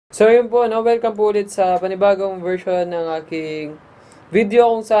So yun po, no? Welcome po ulit sa panibagong version ng aking video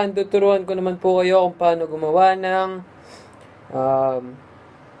kung saan tuturuan ko naman po kayo kung paano gumawa ng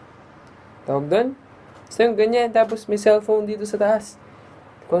tawag doon? So yung ganyan, tapos may cellphone dito sa taas.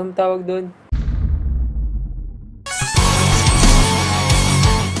 Kung anong tawag doon.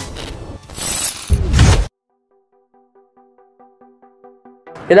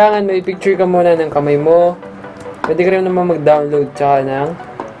 Kailangan may picture ka muna ng kamay mo. Pwede ka rin naman mag-download tsaka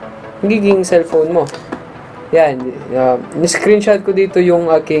ng magiging cellphone mo. Yan. Ni-screenshot ko dito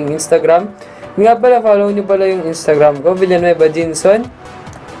yung aking Instagram. Nga pala, follow nyo pala yung Instagram ko. Villanueva Jinson.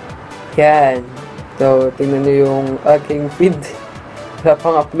 Yan. So, tingnan nyo yung aking feed. Wala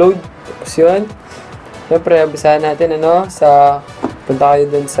pang upload. Tapos yun. Siyempre, abisahan natin punta kayo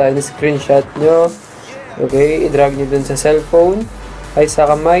dun sa ni-screenshot nyo. Okay, i-drag nyo dun sa cellphone. Ay, sa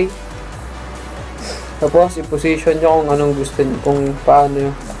kamay. Tapos, i-position nyo kung anong gusto nyo.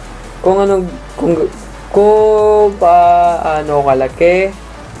 Kung paano kalaki.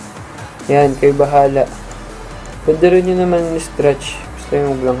 Yan, kayo bahala. Pwede rin nyo naman stretch. Basta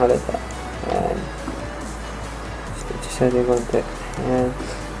yung huwag lang halata. Yan. Stretch natin konti. Yan.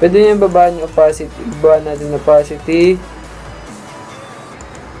 Pwede nyo babaan yung opacity. Ibabaan natin yung opacity.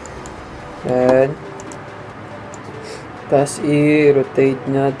 Yan. Tapos, i-rotate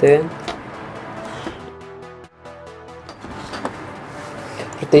natin.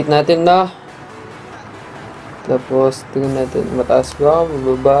 Rotate natin na. Tapos, tingnan natin. Mataas ba?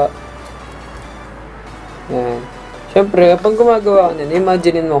 Mababa? Yan. Siyempre, kapag gumagawa ka na,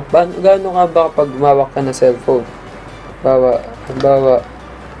 imagine mo, gaano ka ba kapag gumawak ka na cellphone? Halimbawa,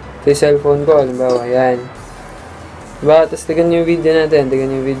 ito yung cellphone ko, halimbawa, yan. Diba? Tapos, tingnan yung video natin.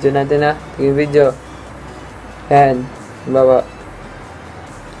 Tingnan yung video natin, ha? Tingnan yung video. Yan. Halimbawa.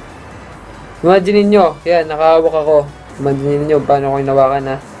 Imagine nyo, yan, nakahawak ako. Imagine nyo paano ko hinawakan,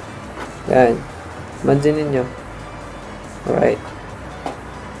 ha? Yan. Imagine nyo. Alright.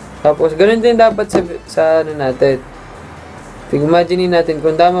 Tapos, ganun din dapat sa ano natin. Imagine natin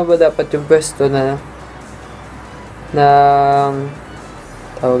kung tama ba dapat yung pwesto ng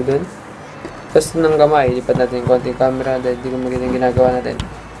tawag doon? Pwesto ng kamay. Lipat natin yung konting camera dahil di ko maganda yung ginagawa natin.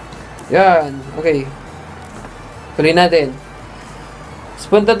 Yan. Okay. Tuloy natin.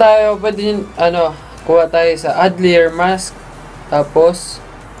 Punta tayo, pwede yun, kuha tayo sa add layer mask. Tapos,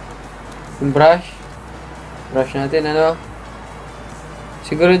 yung brush natin,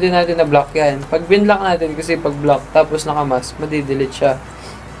 siguro din natin na block yan. Pag binlock natin, kasi pag block, tapos nakamask, madidelete siya.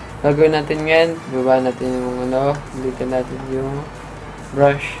 Gagawin natin yan, baba natin yung delete natin yung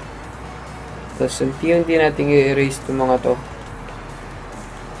brush. Tapos, unti-unti natin i-erase itong mga to.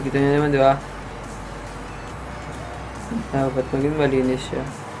 Kita nyo naman, di ba? Dapat maging malinis siya.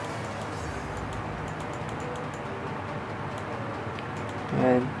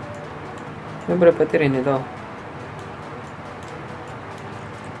 Ayan. Siyempre, pati rin ito.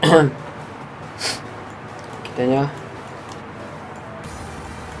 Kita nyo?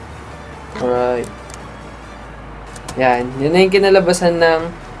 Alright. Yan. Yan na yung kinalabasan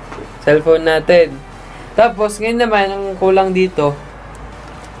ng cellphone natin. Tapos, ngayon naman, ang kulang dito,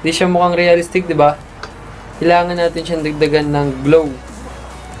 di siya mukhang realistic, di ba? Kailangan natin siyang dagdagan ng glow.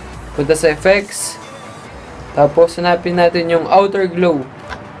 Punta sa effects. Tapos, hanapin natin yung outer glow.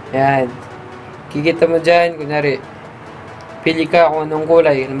 Yan. Kikita mo dyan, kunyari, pili ka kung anong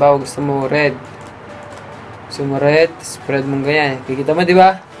kulay. Halimbawa, gusto mo red. Gusto mo red, spread mo ganyan. Kikita mo, di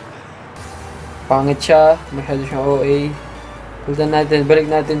ba? Pangit siya. Masyado siyang OA. Punta natin, balik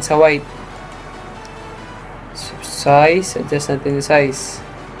natin sa white. Size, adjust natin yung size.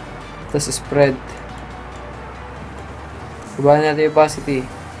 Tapos, spread. Baba natin yung opacity.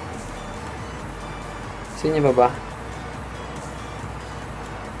 Gusto niyo ba ba?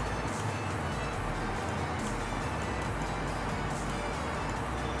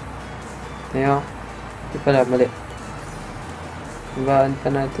 Ayan. Hindi pala, mali. Babaan pa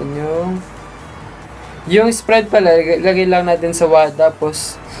natin yung spread pala, lagay lang natin sa watt.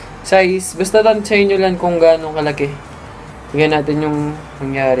 Tapos, size. Basta tansyahin nyo lang kung gaano kalaki. Bigyan natin yung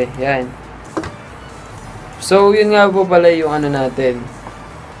nangyari. Yan. So, yun nga po pala yung natin.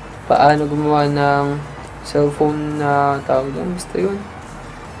 Paano gumawa ng cellphone na tawag doon. Basta yun.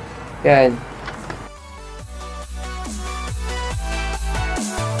 Yan.